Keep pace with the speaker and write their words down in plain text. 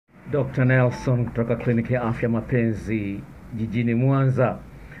Dr. Nelson kutoka kliniki ya afya mapenzi jijini Mwanza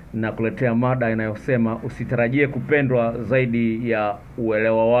na kuletea mada inayosema usitarajie kupendwa zaidi ya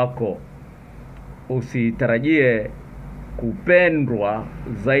uelewa wako. Usitarajie kupendwa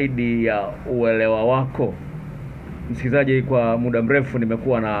zaidi ya uelewa wako. Msikilizaji, kwa muda mrefu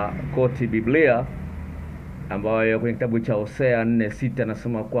nimekuwa na koti Biblia ambayo kwenye kitabu cha Hosea 4:6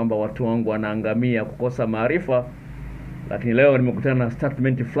 nasema kwamba watu wangu wanaangamia kukosa maarifa. Lakini leo nimekutana na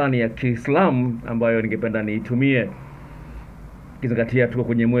statement fulani ya Kiislamu ambayo ningependa niitumie, kizingatia tuko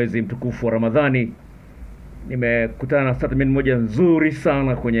kwenye mwezi mtukufu wa Ramadhani. Nimekutana na statement moja nzuri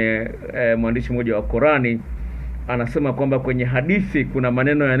sana kwenye mwandishi mmoja wa Qurani. Anasema kwamba kwenye hadithi kuna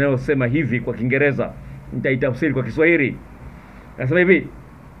maneno yanayosema hivi kwa Kiingereza, nitaitafsiri kwa Kiswahili. Anasema hivi: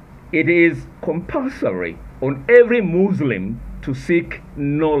 it is compulsory on every Muslim to seek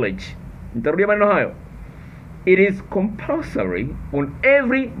knowledge. Nitarudia maneno hayo. It is compulsory on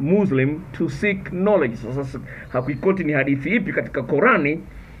every Muslim to seek knowledge. Sasa hakuikoti ni hadithi ipi katika Qurani,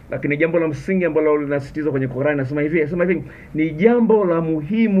 lakini jambo la msingi ambalo linasisitizwa kwenye Qurani nasema hivi, ni jambo la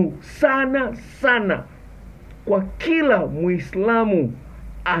muhimu sana sana kwa kila Muislamu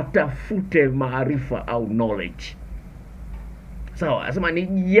atafute maarifa au knowledge. Sawa, anasema ni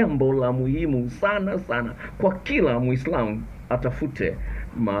jambo la muhimu sana sana kwa kila Muislamu atafute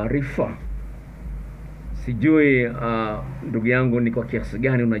maarifa. Sijui ndugu yangu ni kwa kiasi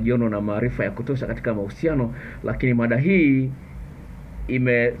gani unajiona na maarifa ya kutosha katika mahusiano, lakini mada hii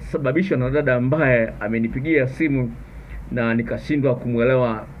imesababishwa na dada ambaye amenipigia simu na nikashindwa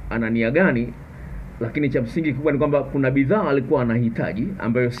kumuelewa ana nia gani. Lakini cha msingi kubwa ni kwamba kuna bidhaa alikuwa anahitaji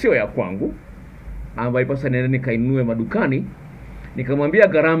ambayo sio ya kwangu, ambayo pasa nenda nikainunue madukani. Nikamwambia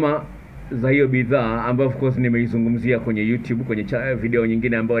gharama za hiyo bidhaa ambayo of course nimeizungumzia kwenye YouTube kwenye video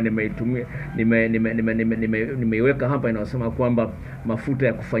nyingine ambayo nimeitumia nimeiweka hapa, inasema kwamba mafuta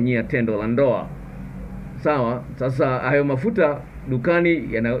ya kufanyia tendo la ndoa. Sawa, sasa hayo mafuta dukani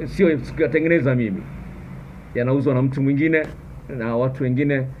sio sikuyatengeneza mimi, yanauzwa na mtu mwingine na watu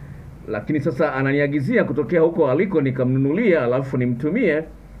wengine, lakini sasa ananiagizia kutokea huko aliko nikamnunulia, alafu nimtumie,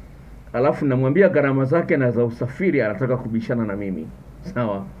 alafu namwambia gharama zake na za usafiri. Anataka kubishana na mimi.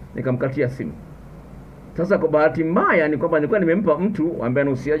 Sawa, nikamkatia simu. Sasa kwa bahati mbaya ni kwamba nilikuwa nimempa mtu ambaye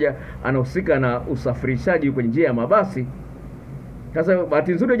anahusika na usafirishaji kwenye njia ya mabasi. Sasa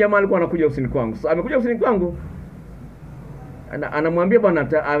bahati nzuri jamaa alikuwa anakuja ofisini kwangu. Sasa amekuja ofisini kwangu, anamwambia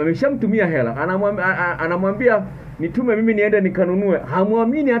bwana ameshamtumia hela. Anamwambia nitume mimi niende nikanunue.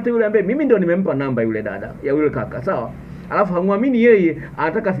 Hamuamini hata yule ambaye mimi ndio nimempa namba yule dada ya yule kaka. Sawa? Alafu hamuamini yeye,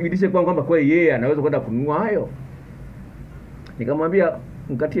 anataka athibitishe kwamba kwa yeye anaweza kwenda kununua hayo. Nikamwambia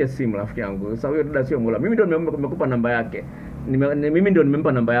mkatie simu rafiki yangu. Sasa huyo dada sio mola. Mimi ndio nimekupa namba yake. Mimi ndio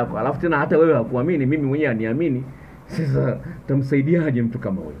nimempa namba yako. Alafu tena hata wewe hakuamini, mimi mwenyewe aniamini. Sasa tamsaidiaje mtu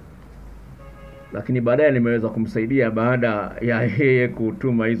kama huyo? Lakini baadaye nimeweza kumsaidia baada ya yeye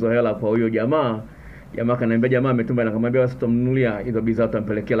kutuma hizo hela kwa huyo jamaa. Jamaa kaniambia jamaa ametuma, na nikamwambia basi tutamnunulia hizo bidhaa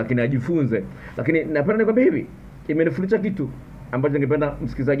tutampelekea, lakini ajifunze. Lakini napenda nikwambie hivi, imenifundisha kitu ambacho ningependa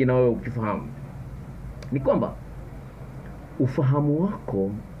msikilizaji na wewe ukifahamu. Ni kwamba ufahamu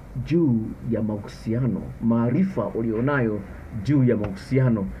wako juu ya mahusiano, maarifa ulionayo juu ya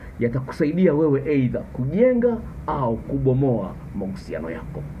mahusiano yatakusaidia wewe aidha kujenga au kubomoa mahusiano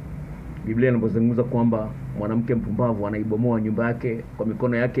yako. Biblia inapozungumza kwamba mwanamke mpumbavu anaibomoa nyumba yake kwa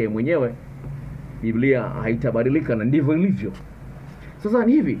mikono yake mwenyewe, Biblia haitabadilika na ndivyo ilivyo. Sasa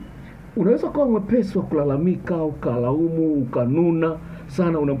ni hivi, unaweza kuwa mwepesi wa kulalamika, ukalaumu, ukanuna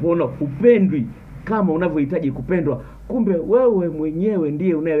sana unapoona upendwi kama unavyohitaji kupendwa. Kumbe wewe mwenyewe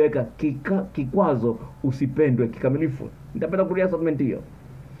ndiye unayeweka kikwazo usipendwe kikamilifu. Nitapenda kurudia statement hiyo.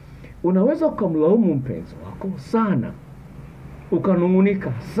 Unaweza kumlaumu mpenzi wako sana,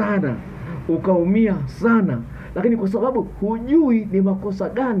 ukanungunika sana, ukaumia sana, lakini kwa sababu hujui ni makosa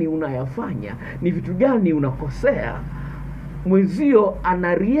gani unayafanya, ni vitu gani unakosea, mwenzio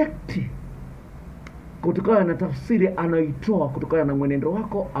anareact kutokana na tafsiri anaitoa kutokana na mwenendo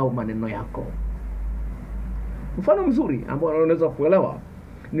wako au maneno yako. Mfano mzuri ambao unaweza kuelewa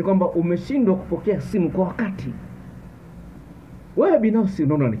ni kwamba umeshindwa kupokea simu kwa wakati. Wewe binafsi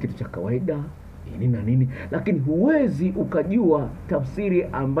unaona ni kitu cha kawaida, nini na nini, lakini huwezi ukajua tafsiri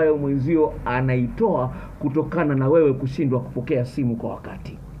ambayo mwenzio anaitoa kutokana na wewe kushindwa kupokea simu kwa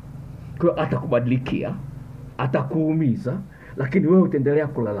wakati. Kwa hiyo atakubadilikia, atakuumiza, lakini wewe utaendelea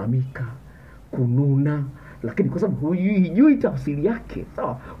kulalamika, kununa, lakini kwa sababu hujui tafsiri yake.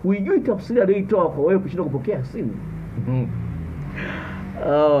 Sawa, hujui tafsiri aliyoitoa kwa wewe kushindwa kupokea simu.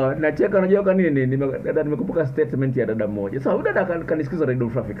 Nacheka, unajua kwa nini? Nimekumbuka statement ya dada mmoja. Sawa, dada kanisikiza Radio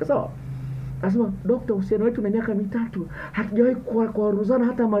Traffic. Sawa, Anasema, "Dokta, uhusiano wetu na miaka 3 hatujawahi kuaruzana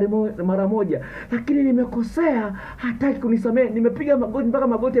hata mara moja. Lakini nimekosea, hataki kunisamehe. Nimepiga magoti mpaka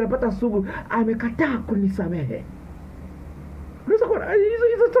magoti yanapata sugu. Amekataa kunisamehe." Unaweza kuona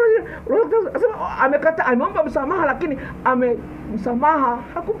hizo story. Anasema amekataa, ameomba msamaha lakini msamaha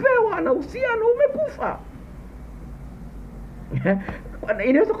hakupewa na uhusiano umekufa.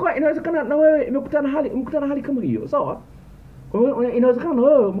 Inawezekana na wewe umekutana hali kama hiyo, sawa? Inawezekana na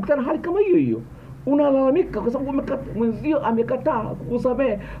wewe umekutana hali kama hiyo. Unalalamika kwa sababu mwenzio amekataa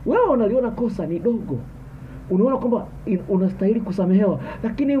kukusamehe. Wewe unaliona kosa ni dogo. Unaona kwamba unastahili kusamehewa,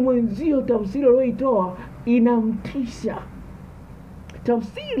 lakini mwenzio tafsiri aliyoitoa inamtisha.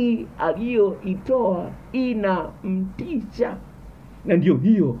 Tafsiri aliyoitoa inamtisha. Na ndio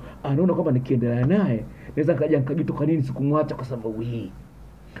hiyo anaona kwamba nikiendelea naye naweza kaja nikajuta kwa nini sikumwacha kwa sababu hii.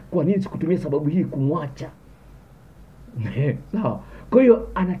 Kwa nini sikutumia sababu hii kumwacha? Sawa. Kwa hiyo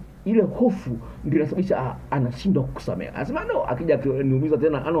ile hofu ndio inasababisha anashindwa kukusamehe. Anasema no, akija niumiza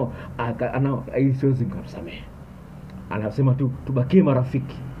tena hii siwezi kumsamehe. Anasema tubakie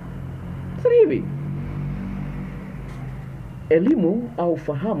marafiki. Sasa hivi elimu au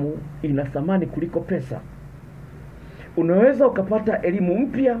fahamu ina thamani kuliko pesa. Unaweza ukapata elimu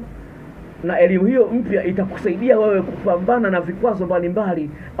mpya, na elimu hiyo mpya itakusaidia wewe kupambana na vikwazo mbalimbali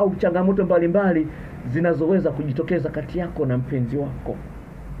au changamoto mbalimbali zinazoweza kujitokeza kati yako na mpenzi wako.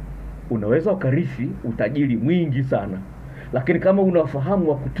 Unaweza ukarithi utajiri mwingi sana, lakini kama unafahamu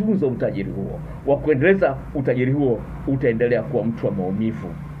wa kutunza utajiri huo, wa kuendeleza utajiri huo, utaendelea kuwa mtu wa maumivu.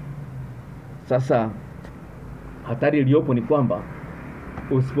 Sasa hatari iliyopo ni kwamba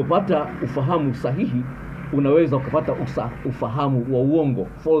usipopata ufahamu sahihi, unaweza ukapata ufahamu wa uongo,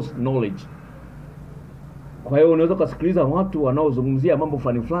 false knowledge. Kwa hiyo unaweza kusikiliza watu wanaozungumzia mambo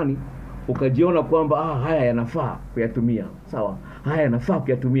fulani ukajiona kwamba haya yanafaa kuyatumia, sawa, haya yanafaa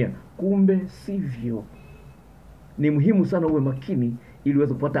kuyatumia, kumbe sivyo. Ni muhimu sana uwe makini ili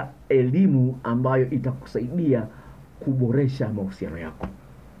uweze kupata elimu ambayo itakusaidia kuboresha mahusiano yako.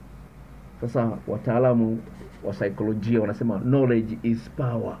 Sasa wataalamu wa saikolojia wanasema knowledge is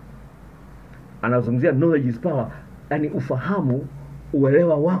power. Anazungumzia knowledge is power, yani ufahamu,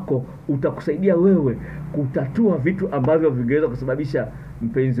 uelewa wako utakusaidia wewe kutatua vitu ambavyo vingeweza kusababisha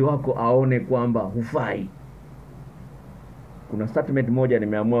mpenzi wako aone kwamba hufai. Kuna statement moja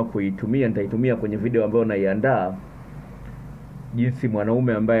nimeamua kuitumia, nitaitumia kwenye video ambayo naiandaa, jinsi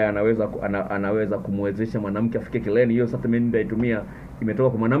mwanaume ambaye anaweza kumwezesha mwanamke afike kileleni. Hiyo statement nitaitumia, imetoka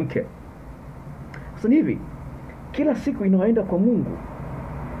kwa mwanamke. Sasa hivi kila siku inayoenda kwa Mungu,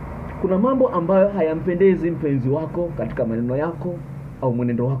 kuna mambo ambayo hayampendezi mpenzi wako katika maneno yako au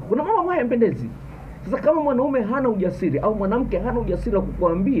mwenendo wako. Kuna mambo ambayo hayampendezi. Sasa kama mwanaume hana ujasiri au mwanamke hana ujasiri wa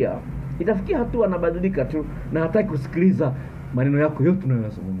kukuambia, itafikia hatua anabadilika tu na hataki kusikiliza maneno yako yote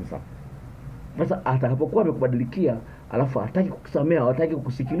unayozungumza. Sasa atakapokuwa amekubadilikia, alafu hataki kukusamea, hataki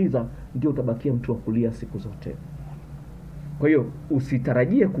kukusikiliza, ndio utabakia mtu wa kulia siku zote. Kwa hiyo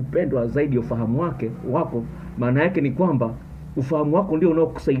usitarajie kupendwa zaidi ya ufahamu wako. Maana yake ni kwamba ufahamu wako ndio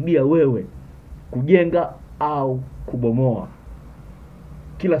unaokusaidia wewe kujenga au kubomoa.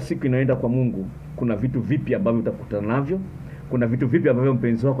 Kila siku inaenda kwa Mungu, kuna vitu vipi ambavyo utakutana navyo, kuna vitu vipi ambavyo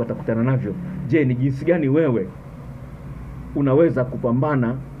mpenzi wako atakutana navyo. Je, ni jinsi gani wewe unaweza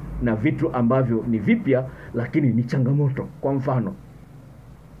kupambana na vitu ambavyo ni vipya lakini ni changamoto? Kwa mfano,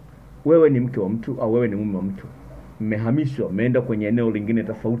 wewe ni mke wa mtu au wewe ni mume wa mtu, mmehamishwa, mmeenda kwenye eneo lingine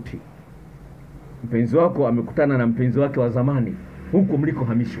tofauti. Mpenzi wako amekutana na mpenzi wake wa zamani huko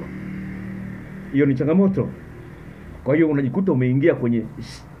mlikohamishwa. Hiyo ni changamoto. Kwa hiyo unajikuta umeingia kwenye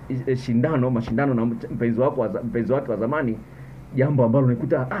mashindano na mpenzi wake wa zamani, jambo ambalo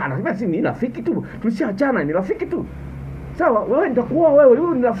unakuta anasema si ni rafiki tu, tulishaachana, ni rafiki tu. Sawa, wewe nitakuoa wewe,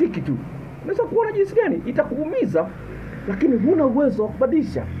 huyu ni rafiki tu. Unaweza kuona jinsi gani itakuumiza, lakini huna uwezo wa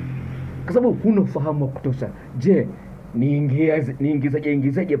kubadilisha kwa sababu huna ufahamu wa kutosha. Je,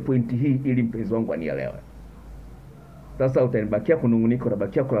 niingizeje pointi hii ili mpenzi wangu anielewe? Sasa utabakia kunungunika,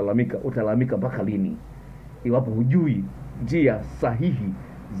 utabakia kulalamika. Utalalamika mpaka lini iwapo hujui njia sahihi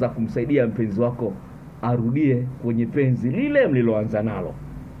za kumsaidia mpenzi wako arudie kwenye penzi lile mliloanza nalo?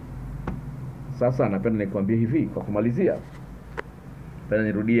 Sasa napenda nikwambie hivi kwa kumalizia. Napenda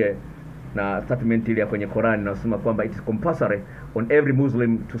nirudie na statement ile ya kwenye Qur'an inasema kwamba it is compulsory on every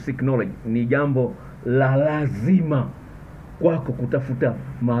Muslim to seek knowledge. Ni jambo la lazima kwako kutafuta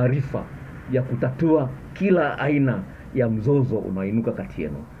maarifa ya kutatua kila aina ya mzozo unaoinuka kati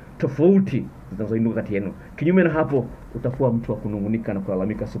yenu, tofauti zinazoinuka kati yenu. Kinyume na hapo, utakuwa mtu wa kunungunika na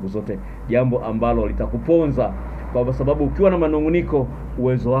kulalamika siku zote, jambo ambalo litakuponza, kwa sababu ukiwa na manunguniko,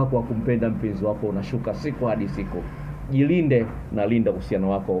 uwezo wako wa kumpenda mpenzi wako unashuka siku hadi siku. Jilinde na linda uhusiano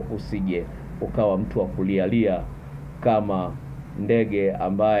wako usije ukawa mtu wa kulialia kama ndege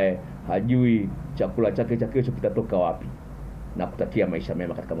ambaye hajui chakula chake cha kesho kitatoka wapi, na kutakia maisha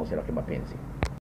mema katika mahusiano ya kimapenzi.